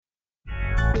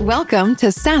Welcome to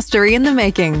SaaStory in the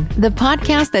Making, the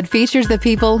podcast that features the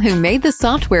people who made the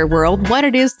software world what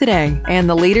it is today and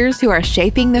the leaders who are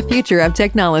shaping the future of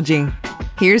technology.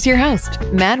 Here's your host,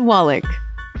 Matt Wallach.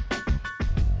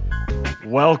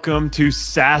 Welcome to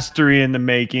SaaStory in the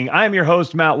Making. I am your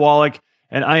host, Matt Wallach,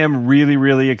 and I am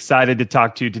really excited to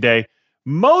talk to you today.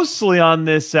 Mostly on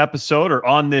this episode, or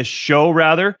on this show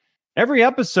rather, every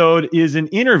episode is an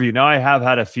interview. Now, I have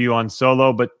had a few on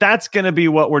solo, but that's going to be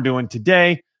what we're doing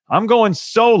today. I'm going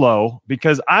solo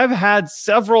because I've had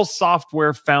several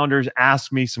software founders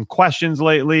ask me some questions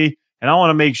lately, and I want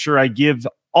to make sure I give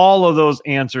all of those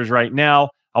answers right now.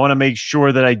 I want to make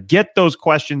sure that I get those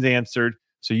questions answered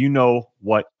so you know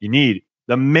what you need.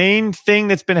 The main thing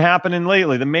that's been happening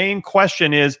lately, the main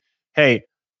question is, hey,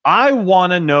 I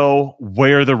want to know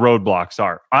where the roadblocks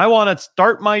are. I want to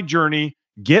start my journey,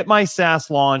 get my SaaS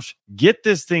launched, get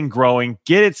this thing growing,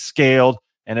 get it scaled,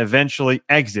 and eventually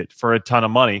exit for a ton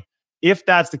of money. If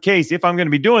that's the case, if I'm going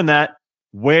to be doing that,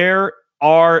 where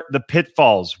are the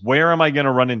pitfalls? Where am I going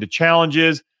to run into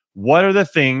challenges? What are the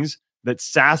things that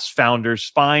SaaS founders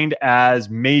find as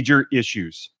major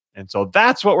issues? And so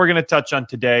that's what we're going to touch on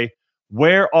today.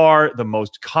 Where are the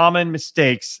most common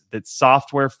mistakes that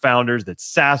software founders, that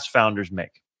SaaS founders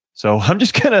make? So I'm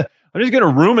just gonna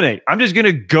ruminate. I'm just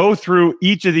gonna go through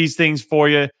each of these things for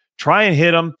you, try and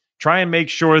hit them, try and make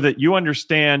sure that you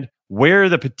understand where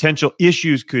the potential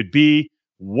issues could be,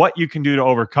 what you can do to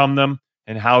overcome them,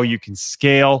 and how you can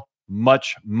scale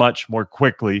much more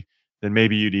quickly than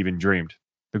maybe you'd even dreamed.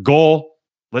 The goal,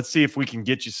 let's see if we can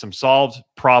get you some solved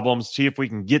problems, see if we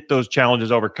can get those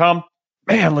challenges overcome.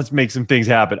 Man, let's make some things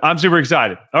happen. I'm super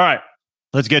excited. All right,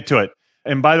 let's get to it.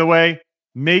 And by the way,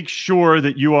 make sure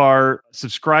that you are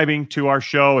subscribing to our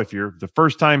show. If you're the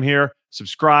first time here,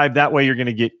 subscribe. That way you're going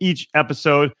to get each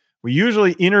episode. We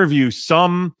usually interview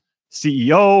some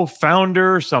CEO,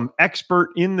 founder, some expert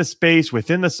in the space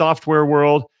within the software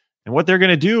world. And what they're going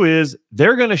to do is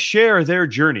they're going to share their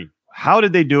journey. How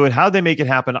did they do it? How did they make it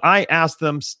happen? I asked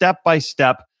them step by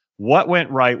step, what went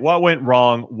right? What went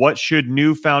wrong? What should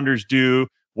new founders do?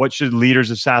 What should leaders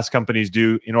of SaaS companies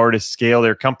do in order to scale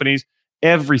their companies?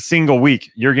 Every single week,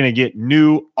 you're going to get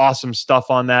new, awesome stuff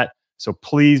on that. So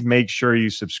please make sure you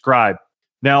subscribe.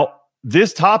 Now,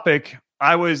 this topic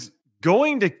I was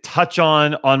going to touch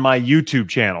on my YouTube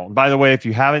channel. And by the way, if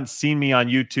you haven't seen me on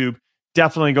YouTube,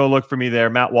 definitely go look for me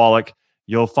there, Matt Wallach.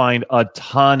 You'll find a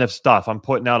ton of stuff. I'm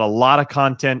putting out a lot of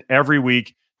content every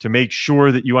week to make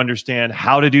sure that you understand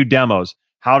how to do demos,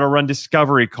 how to run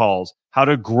discovery calls, how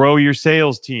to grow your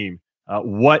sales team,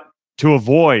 what to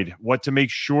avoid, what to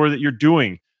make sure that you're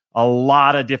doing. A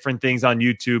lot of different things on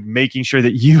YouTube, making sure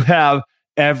that you have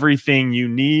everything you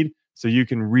need so you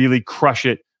can really crush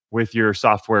it with your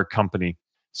software company.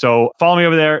 So follow me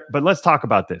over there, but let's talk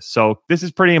about this. So this is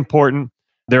pretty important.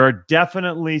 There are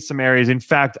definitely some areas. In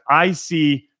fact, I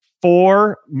see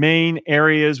 4 main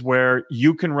areas where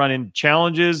you can run into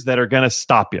challenges that are going to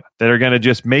stop you, that are going to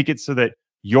just make it so that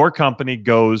your company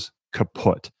goes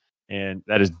kaput. And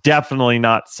that is definitely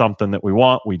not something that we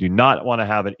want. We do not want to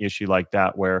have an issue like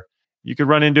that where you could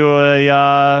run into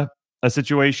a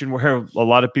situation where a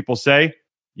lot of people say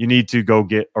you need to go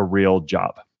get a real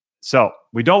job. So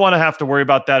we don't want to have to worry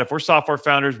about that. If we're software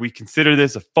founders, we consider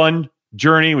this a fun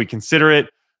journey. We consider it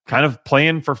kind of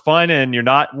playing for fun, and you're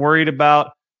not worried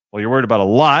about, well, you're worried about a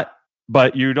lot,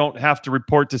 but you don't have to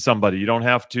report to somebody. You don't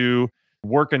have to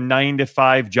work a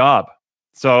 9-to-5 job.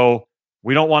 So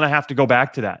we don't want to have to go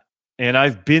back to that. And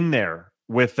I've been there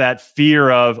with that fear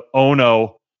of, oh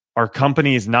no, our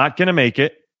company is not going to make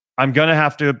it. I'm going to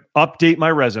have to update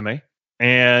my resume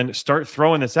and start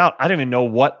throwing this out. I don't even know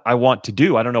what I want to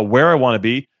do. I don't know where I want to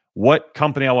be, what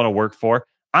company I want to work for.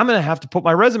 I'm going to have to put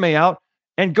my resume out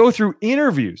and go through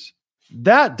interviews.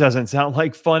 That doesn't sound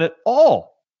like fun at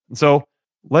all. So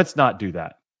let's not do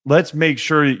that. Let's make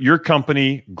sure that your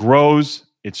company grows,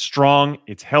 it's strong,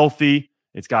 it's healthy,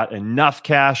 it's got enough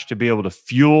cash to be able to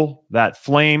fuel that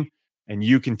flame, and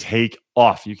you can take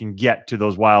off. You can get to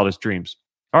those wildest dreams.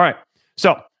 All right.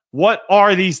 So what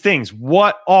are these things?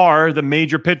 What are the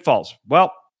major pitfalls?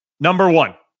 Well, number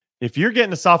 1, if you're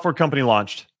getting a software company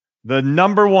launched, the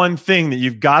number 1 thing that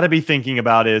you've got to be thinking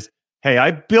about is, hey,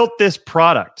 I built this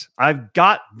product. I've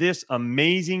got this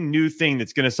amazing new thing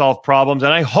that's going to solve problems,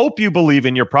 and I hope you believe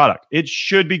in your product. It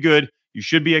should be good. You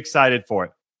should be excited for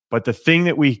it. But the thing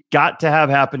that we got to have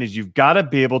happen is you've got to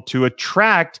be able to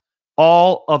attract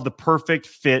all of the perfect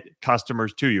fit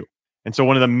customers to you. And so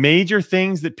one of the major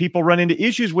things that people run into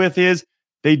issues with is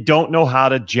they don't know how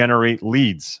to generate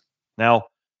leads. Now,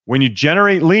 when you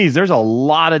generate leads, there's a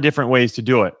lot of different ways to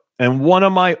do it. And one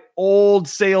of my old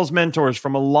sales mentors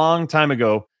from a long time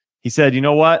ago He said, you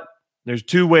know what? There's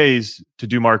two ways to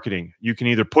do marketing. You can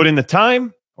either put in the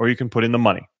time or you can put in the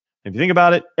money. If you think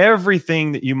about it,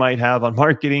 everything that you might have on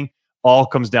marketing all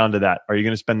comes down to that. Are you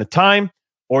going to spend the time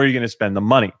or are you going to spend the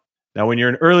money? Now, when you're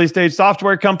an early stage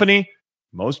software company,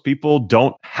 most people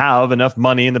don't have enough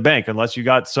money in the bank unless you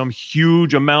got some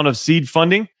huge amount of seed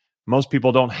funding. Most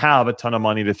people don't have a ton of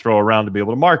money to throw around to be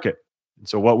able to market. And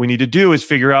so what we need to do is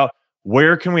figure out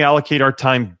where can we allocate our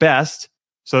time best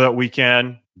so that we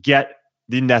can get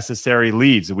the necessary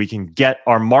leads, that we can get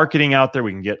our marketing out there,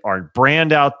 we can get our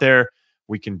brand out there,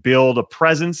 we can build a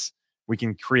presence, we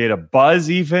can create a buzz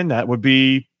even. That would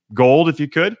be gold if you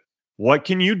could. What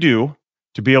can you do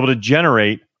to be able to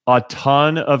generate a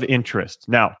ton of interest?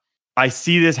 Now, I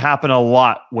see this happen a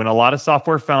lot when a lot of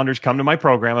software founders come to my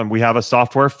program, and we have a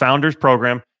software founders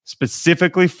program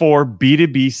specifically for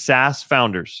B2B SaaS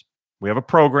founders. We have a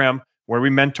program where we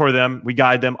mentor them, we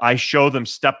guide them. I show them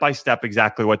step by step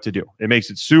exactly what to do. It makes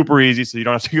it super easy so you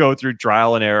don't have to go through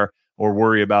trial and error or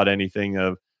worry about anything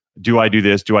of, do I do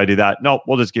this? Do I do that? No,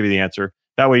 we'll just give you the answer.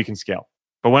 That way you can scale.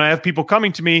 But when I have people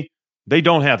coming to me, they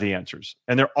don't have the answers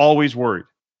and they're always worried.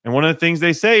 And one of the things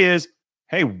they say is,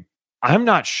 hey, I'm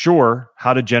not sure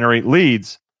how to generate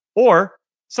leads. Or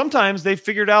sometimes they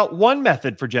figured out one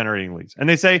method for generating leads and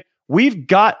they say, we've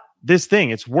got this thing,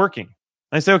 it's working.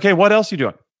 And I say, okay, what else are you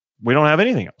doing? We don't have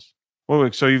anything else.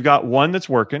 Well, so you've got one that's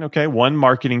working. Okay, one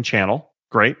marketing channel.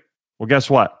 Great. Well, guess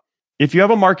what? If you have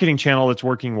a marketing channel that's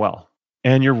working well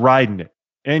and you're riding it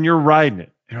and you're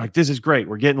like, this is great.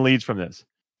 We're getting leads from this.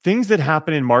 Things that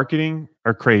happen in marketing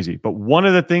are crazy. But one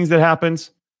of the things that happens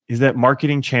is that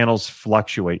marketing channels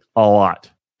fluctuate a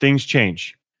lot. Things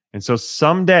change. And so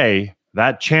someday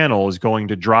that channel is going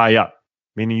to dry up,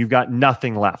 meaning you've got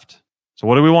nothing left. So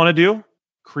what do we want to do?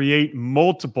 Create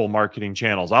multiple marketing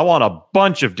channels. I want a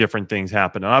bunch of different things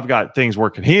happen. And I've got things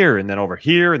working here and then over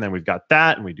here, and then we've got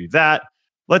that and we do that.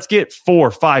 Let's get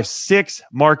 4, 5, 6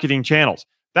 marketing channels.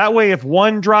 That way, if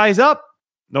one dries up,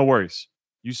 no worries.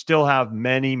 You still have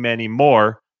many, many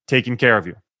more taking care of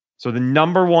you. So the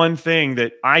number one thing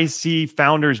that I see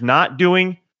founders not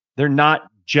doing, they're not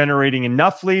generating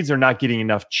enough leads. They're not getting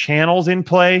enough channels in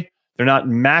play. They're not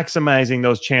maximizing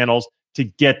those channels to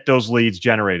get those leads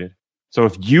generated. So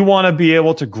if you want to be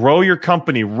able to grow your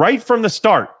company right from the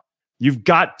start, you've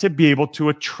got to be able to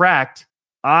attract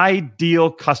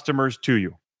ideal customers to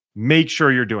you. Make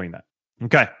sure you're doing that.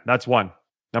 Okay, that's one.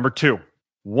 Number two,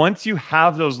 once you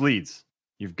have those leads,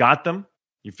 you've got them,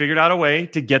 you figured out a way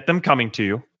to get them coming to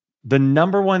you. The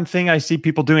number one thing I see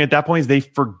people doing at that point is they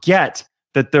forget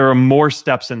that there are more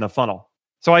steps in the funnel.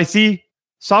 So I see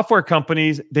software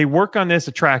companies, they work on this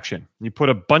attraction. You put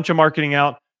a bunch of marketing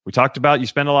out. We talked about you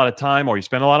spend a lot of time or you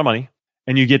spend a lot of money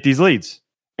and you get these leads.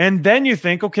 And then you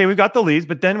think, okay, we've got the leads,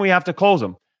 but then we have to close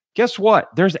them. Guess what?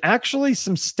 There's actually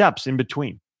some steps in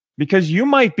between because you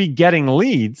might be getting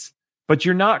leads, but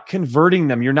you're not converting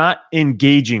them. You're not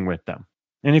engaging with them.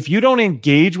 And if you don't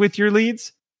engage with your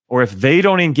leads, or if they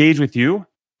don't engage with you,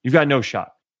 you've got no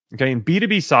shot. Okay. In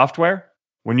B2B software,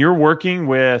 when you're working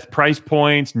with price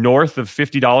points north of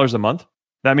 $50 a month,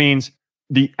 that means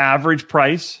the average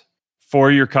price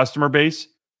for your customer base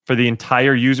for the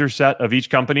entire user set of each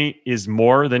company is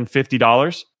more than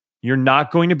 $50. You're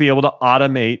not going to be able to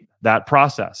automate that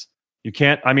process. You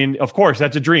can't, of course,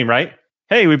 that's a dream, right?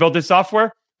 Hey, we built this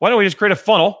software. Why don't we just create a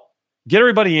funnel, get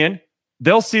everybody in,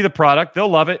 they'll see the product, they'll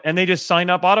love it, and they just sign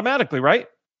up automatically, right?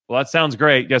 Well, that sounds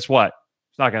great. Guess what?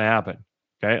 It's not going to happen.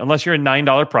 Okay. Unless you're a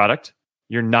 $9 product,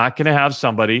 you're not going to have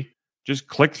somebody just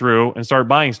click through and start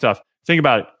buying stuff. Think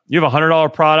about it. You have a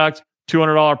 $100 product,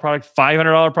 $200 product,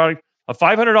 $500 product. A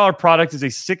 $500 product is a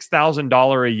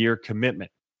 $6,000 a year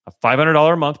commitment. A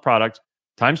 $500 a month product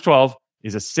times 12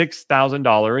 is a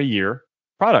 $6,000 a year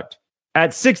product. At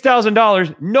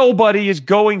 $6,000, nobody is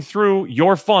going through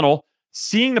your funnel,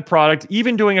 seeing the product,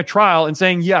 even doing a trial and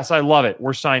saying, yes, I love it.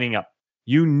 We're signing up.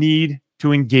 You need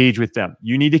to engage with them.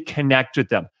 You need to connect with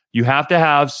them. You have to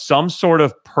have some sort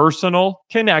of personal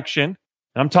connection.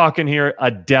 I'm talking here a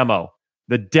demo.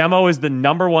 The demo is the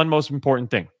number one most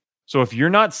important thing. So if you're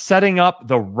not setting up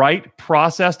the right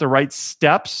process, the right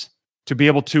steps to be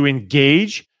able to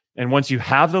engage, and once you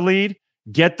have the lead,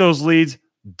 get those leads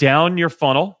down your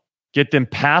funnel, get them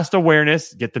past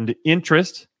awareness, get them to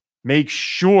interest, make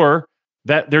sure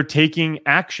that they're taking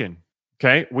action.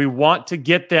 Okay. We want to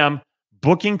get them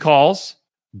booking calls,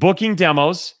 booking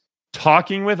demos,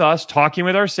 talking with us, talking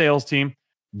with our sales team.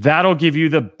 That'll give you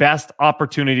the best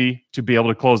opportunity to be able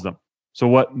to close them. So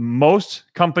what most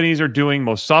companies are doing,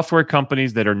 most software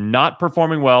companies that are not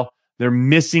performing well, they're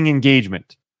missing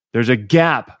engagement. There's a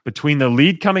gap between the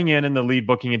lead coming in and the lead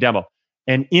booking a demo.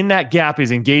 And in that gap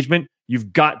is engagement.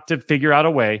 You've got to figure out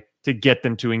a way to get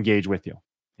them to engage with you.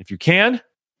 If you can,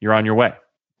 you're on your way.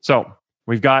 So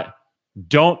we've got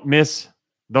don't miss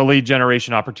the lead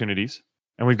generation opportunities.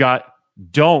 And we've got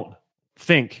don't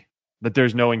think that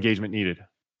there's no engagement needed.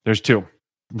 There's two.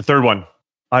 The third one,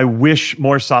 I wish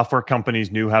more software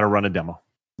companies knew how to run a demo.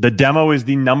 The demo is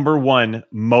the number one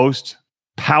most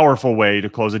powerful way to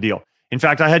close a deal. In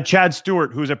fact, I had Chad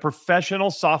Stewart, who's a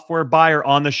professional software buyer,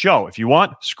 on the show. If you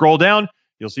want, scroll down,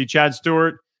 you'll see Chad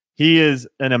Stewart. He is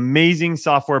an amazing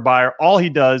software buyer. All he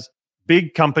does,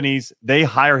 big companies, they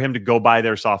hire him to go buy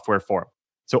their software for him.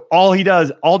 So all he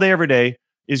does all day, every day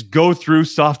is go through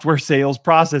software sales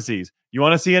processes. You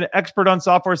want to see an expert on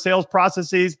software sales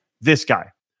processes? This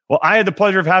guy. Well, I had the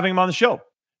pleasure of having him on the show.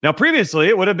 Now, previously,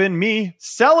 it would have been me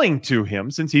selling to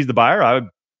him since he's the buyer. I've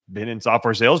been in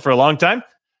software sales for a long time.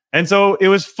 And so it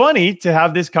was funny to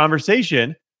have this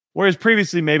conversation, whereas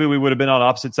previously maybe we would have been on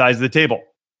opposite sides of the table.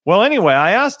 Well, anyway,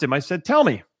 I asked him, I said, tell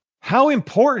me, how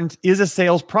important is a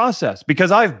sales process?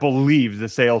 Because I've believed the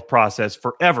sales process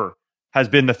forever has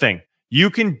been the thing. You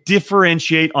can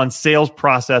differentiate on sales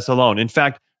process alone. In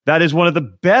fact, that is one of the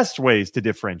best ways to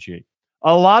differentiate.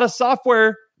 A lot of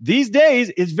software these days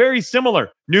is very similar.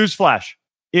 Newsflash,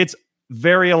 it's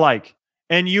very alike.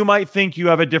 And you might think you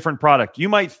have a different product. You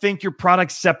might think your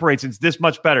product separates. It's this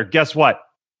much better. Guess what?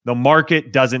 The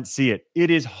market doesn't see it. It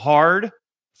is hard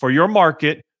for your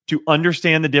market to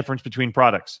understand the difference between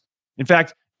products. In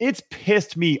fact, it's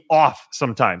pissed me off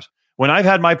sometimes when I've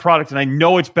had my product and I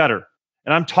know it's better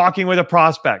and I'm talking with a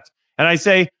prospect and I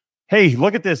say, hey,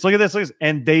 look at this, look at this, look at this.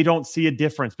 And they don't see a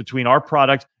difference between our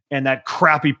product and that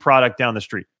crappy product down the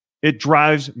street. It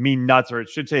drives me nuts, or it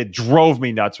should say it drove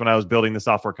me nuts when I was building the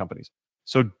software companies.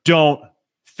 So don't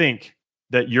think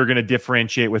that you're going to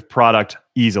differentiate with product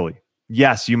easily.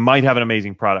 Yes, you might have an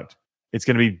amazing product. It's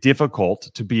going to be difficult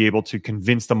to be able to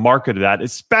convince the market of that,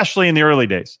 especially in the early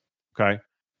days. Okay.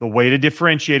 The way to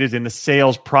differentiate is in the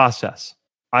sales process.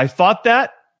 I thought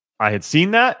that, I had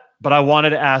seen that, but I wanted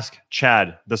to ask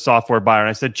Chad, the software buyer. And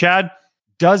I said, Chad,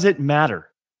 does it matter?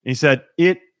 And he said,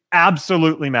 it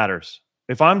absolutely matters.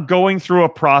 If I'm going through a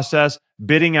process,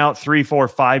 bidding out 3, 4,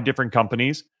 5 different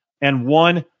companies, and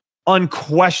one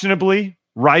unquestionably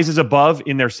rises above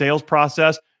in their sales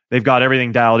process, they've got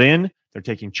everything dialed in, they're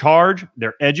taking charge,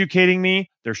 they're educating me,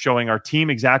 they're showing our team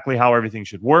exactly how everything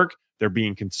should work, they're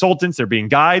being consultants, they're being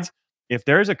guides. If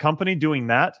there's a company doing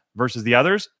that versus the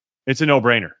others, it's a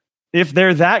no-brainer. If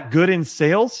they're that good in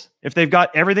sales, if they've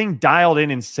got everything dialed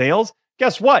in sales,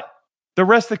 guess what? The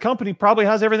rest of the company probably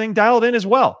has everything dialed in as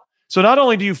well. So not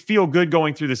only do you feel good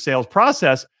going through the sales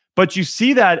process, but you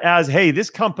see that as, hey, this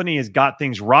company has got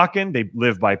things rocking. They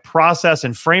live by process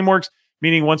and frameworks,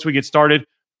 meaning once we get started,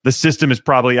 the system is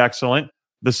probably excellent.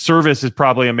 The service is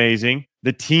probably amazing.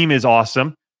 The team is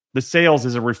awesome. The sales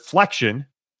is a reflection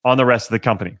on the rest of the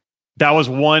company. That was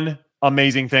one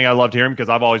amazing thing I loved hearing because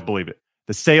I've always believed it.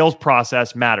 The sales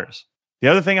process matters. The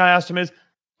other thing I asked him is,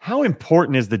 how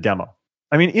important is the demo?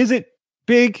 I mean, is it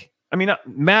big? I mean,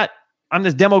 Matt, I'm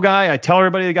this demo guy. I tell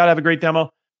everybody they got to have a great demo.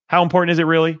 How important is it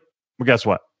really? Well, guess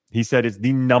what? He said it's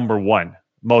the number one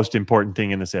most important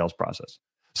thing in the sales process.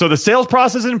 So the sales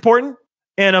process is important.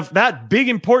 And of that big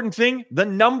important thing, the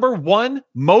number one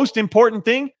most important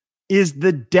thing is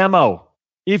the demo.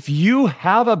 If you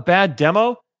have a bad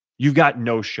demo, you've got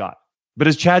no shot. But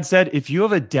as Chad said, if you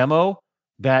have a demo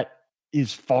that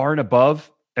is far and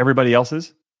above everybody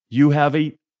else's, you have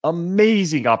an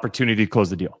amazing opportunity to close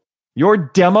the deal. Your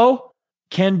demo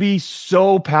can be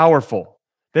so powerful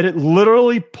that it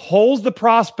literally pulls the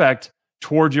prospect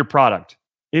towards your product.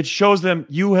 It shows them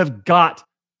you have got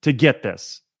to get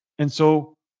this. And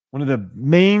so one of the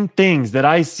main things that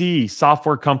I see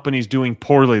software companies doing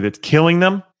poorly that's killing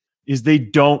them is they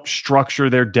don't structure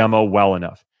their demo well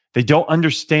enough. They don't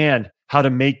understand how to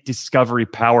make discovery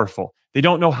powerful. They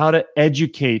don't know how to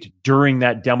educate during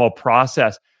that demo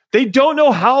process. They don't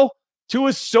know how to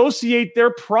associate their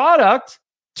product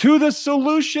to the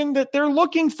solution that they're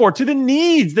looking for, to the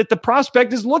needs that the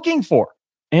prospect is looking for.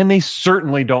 And they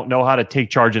certainly don't know how to take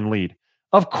charge and lead.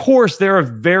 Of course, there are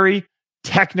very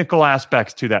technical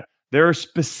aspects to that. There are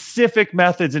specific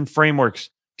methods and frameworks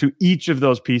to each of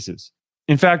those pieces.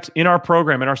 In fact, in our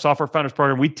program, in our Software Founders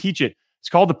program, we teach it. It's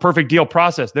called the Perfect Deal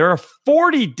Process. There are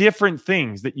 40 different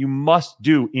things that you must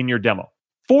do in your demo.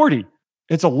 40.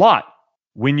 It's a lot.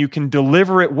 When you can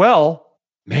deliver it well,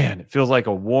 man, it feels like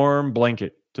a warm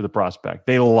blanket to the prospect.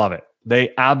 They love it.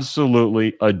 They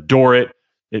absolutely adore it.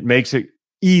 It makes it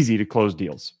easy to close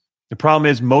deals. The problem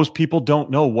is most people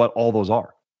don't know what all those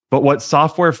are. But what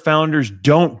software founders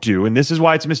don't do, and this is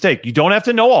why it's a mistake, you don't have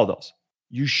to know all those.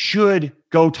 you should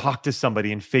go talk to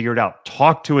somebody and figure it out.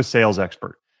 Talk to a sales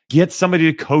expert. Get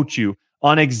somebody to coach you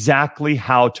on exactly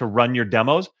how to run your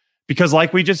demos. Because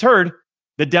like we just heard,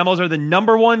 the demos are the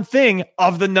number one thing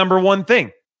of the number one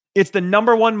thing. It's the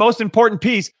number one most important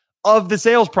piece of the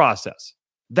sales process.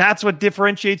 That's what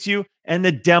differentiates you, and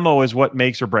the demo is what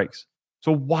makes or breaks.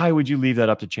 So why would you leave that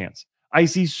up to chance? I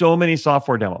see so many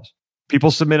software demos.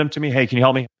 People submit them to me. Hey, can you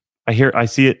help me? I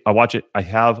see it. I watch it. I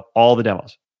have all the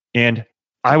demos. And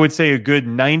I would say a good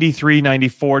 93,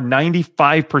 94,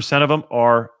 95% of them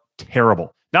are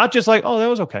terrible. Not just like, oh, that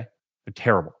was okay. They're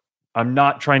terrible. I'm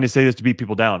not trying to say this to beat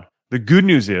people down. The good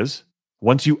news is,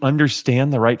 once you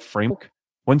understand the right framework,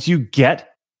 once you get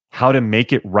how to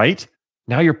make it right,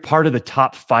 now you're part of the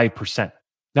top 5%.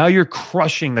 Now you're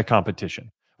crushing the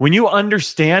competition. When you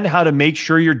understand how to make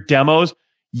sure your demos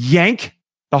yank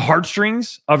the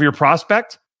heartstrings of your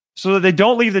prospect so that they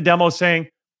don't leave the demo saying,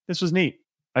 this was neat.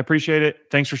 I appreciate it.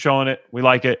 Thanks for showing it. We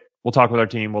like it. We'll talk with our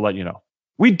team. We'll let you know.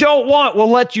 We don't want, we'll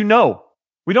let you know.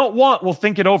 We don't want, we'll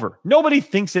think it over. Nobody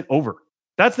thinks it over.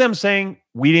 That's them saying,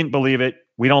 we didn't believe it.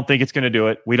 We don't think it's going to do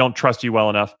it. We don't trust you well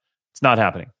enough. It's not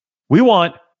happening. We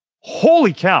want,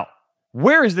 holy cow,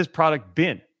 where has this product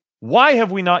been? Why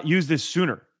have we not used this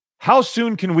sooner? How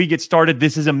soon can we get started?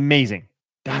 This is amazing.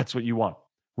 That's what you want.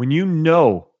 When you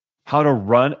know how to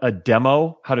run a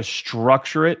demo, how to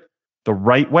structure it the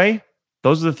right way,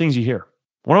 those are the things you hear.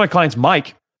 One of my clients,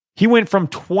 Mike, he went from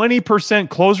 20%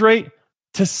 close rate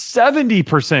to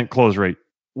 70% close rate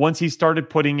once he started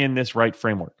putting in this right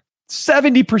framework.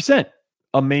 70%.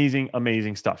 Amazing,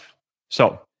 amazing stuff.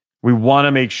 So we want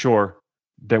to make sure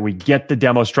that we get the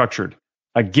demo structured.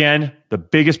 Again, the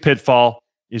biggest pitfall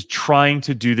is trying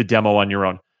to do the demo on your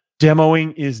own.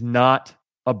 Demoing is not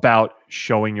about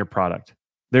showing your product.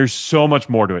 There's so much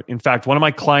more to it. In fact, one of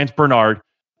my clients, Bernard,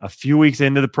 a few weeks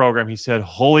into the program, he said,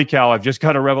 holy cow, I've just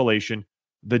got a revelation.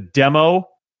 The demo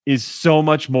is so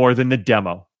much more than the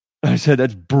demo. I said,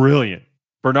 that's brilliant.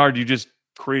 Bernard, you just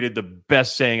created the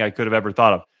best saying I could have ever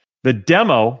thought of. The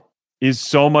demo is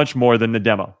so much more than the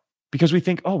demo because we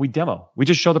think, oh, we demo. We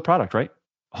just show the product, right?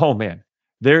 Oh, man.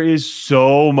 There is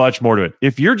so much more to it.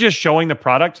 If you're just showing the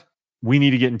product, we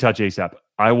need to get in touch ASAP.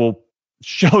 I will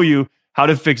show you how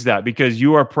to fix that because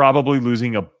you are probably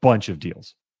losing a bunch of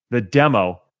deals. The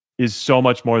demo is so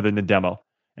much more than the demo.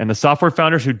 And the software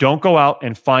founders who don't go out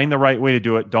and find the right way to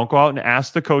do it, don't go out and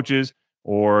ask the coaches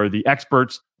or the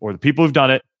experts or the people who've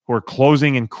done it who are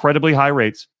closing incredibly high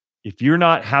rates. If you're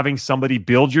not having somebody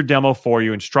build your demo for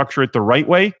you and structure it the right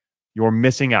way, you're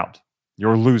missing out.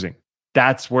 You're losing.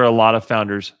 That's where a lot of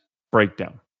founders break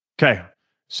down. Okay,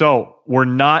 so we're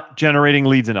not generating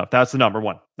leads enough. That's the number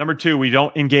one. Number two, we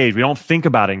don't engage. We don't think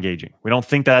about engaging. We don't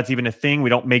think that's even a thing. We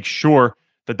don't make sure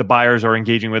that the buyers are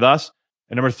engaging with us.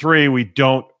 And number three, we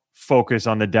don't focus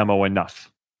on the demo enough.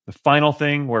 The final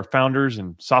thing where founders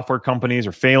and software companies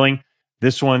are failing,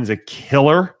 this one's a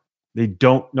killer. They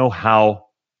don't know how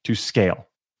to scale.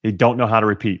 They don't know how to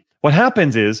repeat. What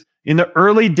happens is, in the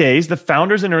early days, the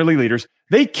founders and early leaders,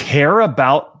 they care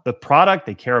about the product,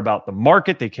 they care about the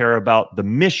market, they care about the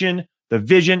mission, the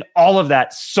vision, all of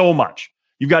that so much.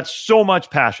 You've got so much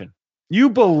passion.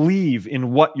 You believe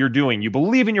in what you're doing. You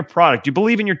believe in your product. You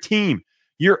believe in your team.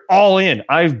 You're all in.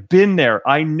 I've been there.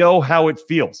 I know how it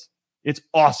feels. It's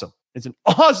awesome. It's an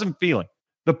awesome feeling.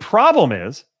 The problem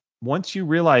is, once you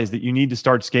realize that you need to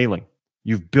start scaling,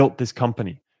 you've built this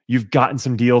company, you've gotten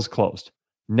some deals closed.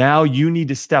 Now you need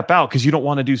to step out because you don't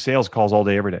want to do sales calls all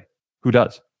day, every day. Who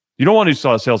does? You don't want to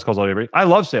do sales calls all day, every day. I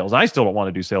love sales. I still don't want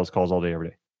to do sales calls all day, every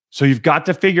day. So you've got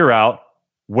to figure out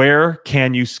where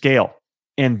can you scale?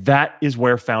 And that is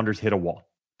where founders hit a wall.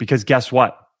 Because guess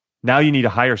what? Now you need to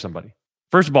hire somebody.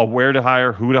 First of all, where to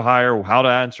hire, who to hire, how to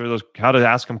answer those, how to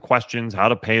ask them questions, how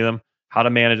to pay them, how to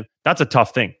manage them. That's a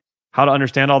tough thing. How to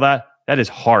understand all that, that is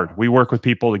hard. We work with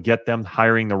people to get them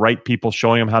hiring the right people,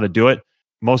 showing them how to do it.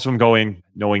 Most of them go in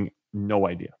knowing no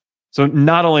idea. So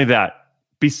not only that,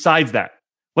 besides that,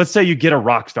 let's say you get a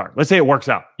rock star. Let's say it works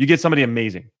out. You get somebody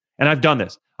amazing. And I've done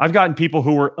this. I've gotten people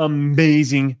who were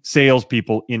amazing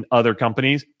salespeople in other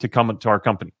companies to come to our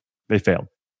company. They failed.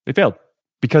 They failed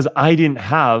because I didn't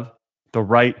have the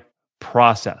right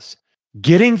process.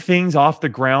 Getting things off the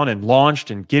ground and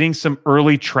launched and getting some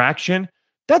early traction,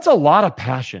 that's a lot of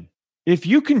passion. If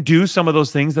you can do some of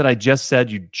those things that I just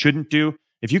said you shouldn't do,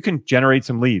 if you can generate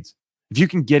some leads, if you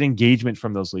can get engagement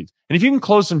from those leads, and if you can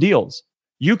close some deals,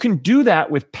 you can do that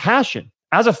with passion.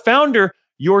 As a founder,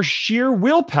 your sheer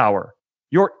willpower,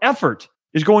 your effort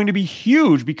is going to be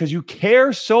huge because you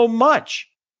care so much.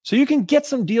 So you can get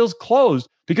some deals closed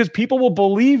because people will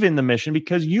believe in the mission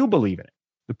because you believe in it.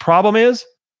 The problem is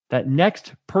that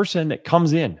next person that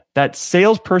comes in, that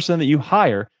salesperson that you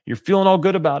hire, you're feeling all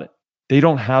good about it. They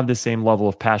don't have the same level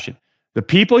of passion. The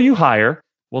people you hire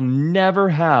will never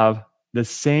have the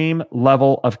same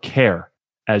level of care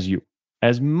as you.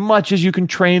 As much as you can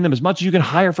train them, as much as you can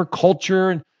hire for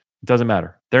culture, it doesn't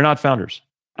matter. They're not founders.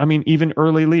 I mean, even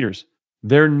early leaders,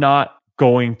 they're not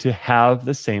going to have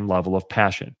the same level of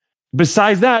passion.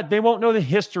 Besides that, they won't know the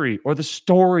history or the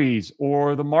stories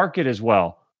or the market as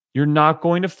well. You're not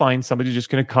going to find somebody who's just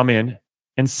going to come in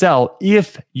and sell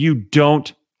if you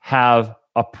don't have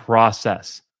a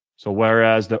process. So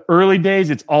whereas the early days,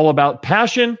 it's all about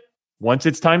passion, once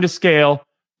it's time to scale,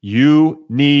 you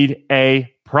need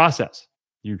a process.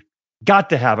 You've got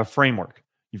to have a framework.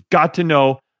 You've got to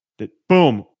know that,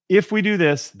 boom, if we do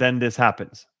this, then this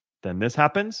happens. Then this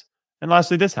happens. And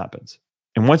lastly, this happens.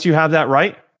 And once you have that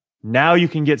right, now you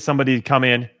can get somebody to come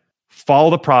in, follow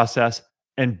the process,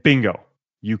 and bingo,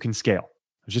 you can scale.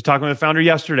 I was just talking with a founder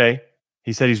yesterday.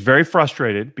 He said he's very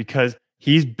frustrated because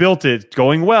he's built it, it's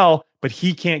going well, but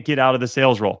he can't get out of the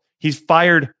sales role. He's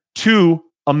fired 2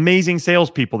 amazing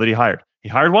salespeople that he hired. He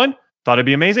hired one, thought it'd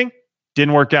be amazing,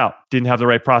 didn't work out, didn't have the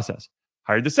right process.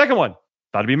 Hired the second one,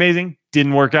 thought it'd be amazing,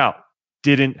 didn't work out,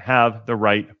 didn't have the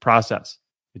right process.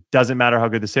 It doesn't matter how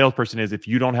good the salesperson is if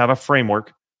you don't have a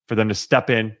framework for them to step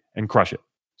in and crush it.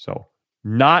 So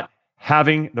not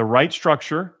having the right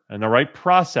structure and the right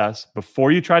process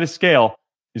before you try to scale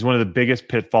is one of the biggest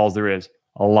pitfalls there is.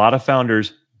 A lot of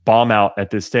founders bomb out at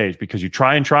this stage because you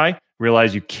try,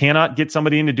 realize you cannot get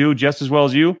somebody in to do just as well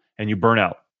as you, and you burn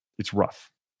out. It's rough.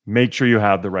 Make sure you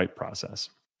have the right process.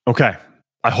 Okay,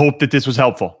 I hope that this was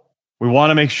helpful. We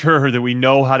want to make sure that we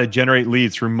know how to generate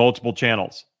leads through multiple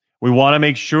channels. We want to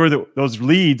make sure that those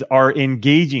leads are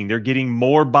engaging. They're getting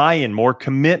more buy-in, more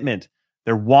commitment.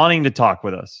 They're wanting to talk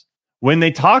with us. When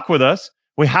they talk with us,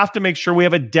 we have to make sure we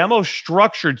have a demo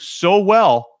structured so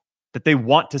well that they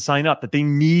want to sign up, that they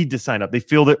need to sign up. They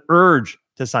feel the urge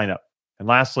to sign up. And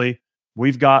lastly,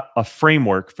 we've got a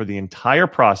framework for the entire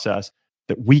process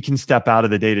that we can step out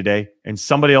of the day-to-day and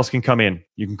somebody else can come in.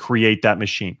 You can create that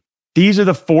machine. These are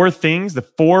the 4 things, the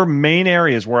 4 main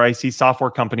areas where I see software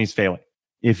companies failing.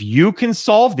 If you can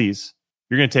solve these,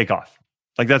 you're going to take off.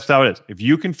 Like that's how it is. If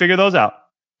you can figure those out,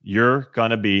 you're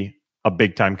going to be a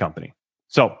big time company.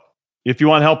 So if you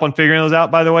want help on figuring those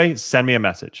out, by the way, send me a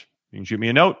message. You can shoot me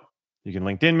a note. You can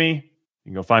LinkedIn me. You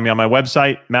can go find me on my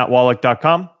website,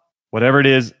 mattwallach.com. Whatever it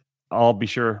is, I'll be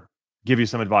sure to give you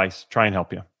some advice, try and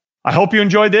help you. I hope you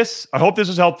enjoyed this. I hope this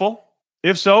was helpful.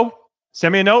 If so,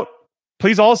 send me a note.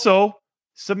 Please also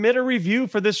submit a review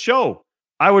for this show.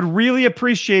 I would really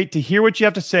appreciate to hear what you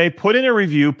have to say. Put in a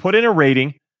review, put in a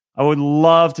rating. I would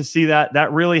love to see that.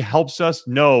 That really helps us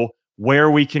know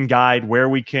where we can guide, where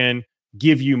we can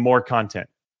give you more content.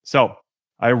 So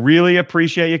I really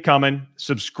appreciate you coming.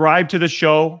 Subscribe to the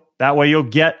show. That way you'll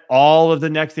get all of the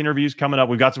next interviews coming up.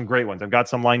 We've got some great ones. I've got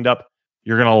some lined up.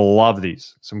 You're going to love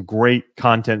these. Some great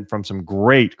content from some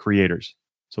great creators.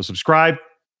 So subscribe.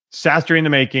 SaaStory in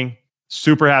the making.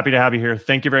 Super happy to have you here.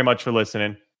 Thank you very much for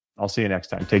listening. I'll see you next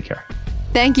time. Take care.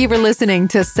 Thank you for listening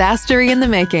to SaaStory in the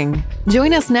Making.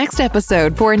 Join us next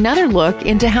episode for another look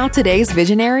into how today's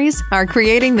visionaries are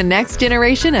creating the next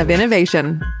generation of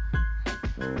innovation.